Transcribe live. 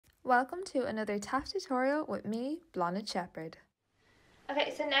Welcome to another tap tutorial with me, Blonde Shepherd.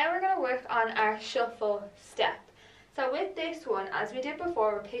 Okay, so now we're going to work on our shuffle step. So with this one, as we did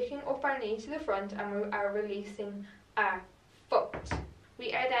before, we're picking up our knee to the front and we are releasing our foot.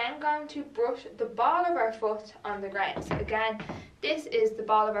 We are then going to brush the ball of our foot on the ground. So again, this is the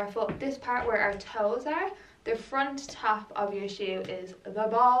ball of our foot, this part where our toes are. The front tap of your shoe is the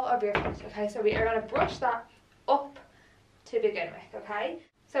ball of your foot, okay? So we are going to brush that up to begin with, okay?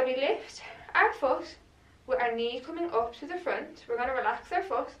 So we lift our foot with our knee coming up to the front. We're going to relax our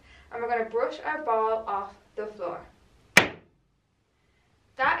foot and we're going to brush our ball off the floor.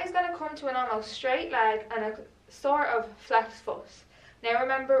 That is going to come to an almost straight leg and a sort of flexed foot. Now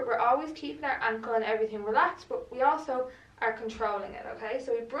remember, we're always keeping our ankle and everything relaxed, but we also are controlling it, okay?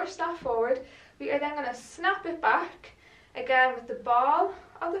 So we brush that forward. We are then going to snap it back, again with the ball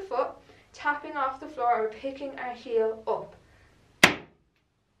of the foot tapping off the floor, and we're picking our heel up.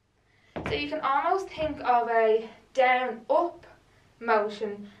 So you can almost think of a down-up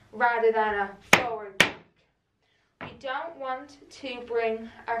motion rather than a forward-back. We don't want to bring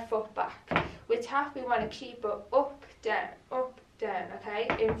our foot back. With tap, we want to keep it up, down, okay,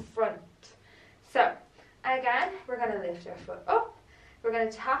 in front. So, again, we're going to lift our foot up. We're going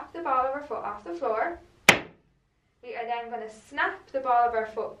to tap the ball of our foot off the floor. We are then going to snap the ball of our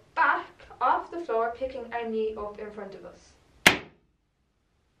foot back off the floor, picking our knee up in front of us.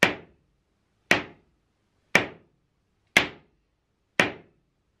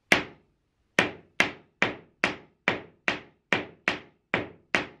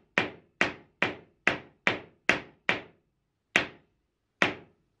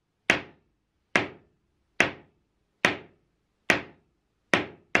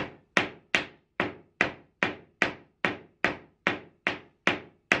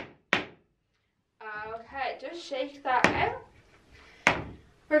 Okay, just shake that out.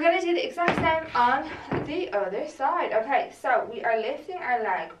 We're going to do the exact same on the other side. Okay, so we are lifting our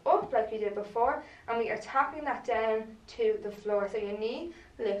leg up like we did before, and we are tapping that down to the floor. So your knee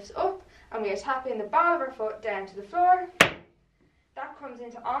lifts up and we are tapping the ball of our foot down to the floor. That comes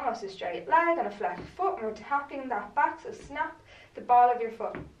into almost a straight leg and a flexed foot, and we're tapping that back. So snap the ball of your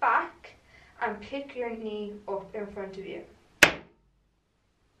foot back and pick your knee up in front of you.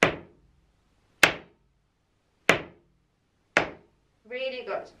 Really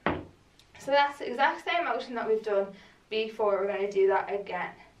good. So that's the exact same motion that we've done before. We're going to do that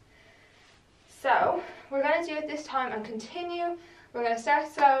again. So we're going to do it this time and continue. We're going to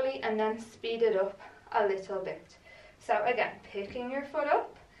start slowly and then speed it up a little bit. So again, picking your foot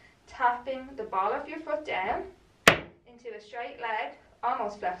up, tapping the ball of your foot down into a straight leg,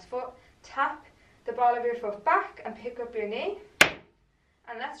 almost flexed foot, tap the ball of your foot back and pick up your knee.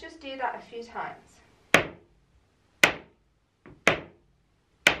 And let's just do that a few times.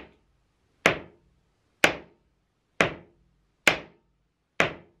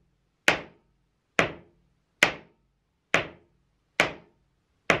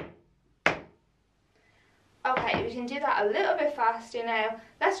 Okay, we can do that a little bit faster now.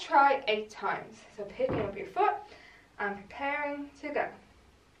 Let's try 8 times. So picking up your foot and preparing to go.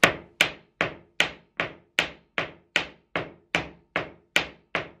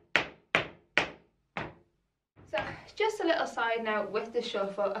 So just a little side note with the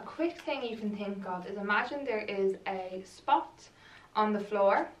shuffle, a quick thing you can think of is imagine there is a spot on the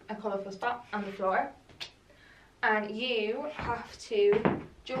floor, a colourful spot on the floor, and you have to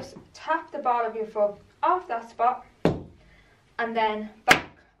just tap the ball of your foot off that spot and then back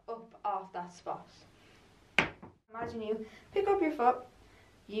up off that spot. Imagine you pick up your foot,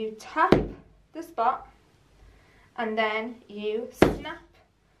 you tap the spot, and then you snap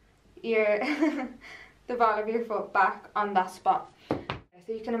your the ball of your foot back on that spot.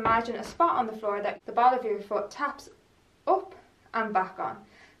 So you can imagine a spot on the floor that the ball of your foot taps up and back on.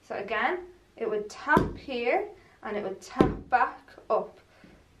 So again, it would tap here and it would tap back up,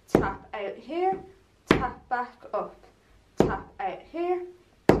 tap out here, tap back up, tap out here,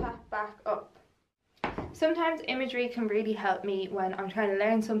 tap back up. Sometimes imagery can really help me when I'm trying to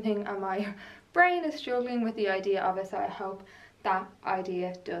learn something and my brain is struggling with the idea of it, so I hope that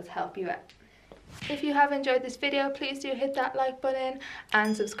idea does help you out. If you have enjoyed this video, please do hit that like button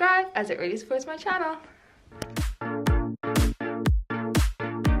and subscribe, as it really supports my channel.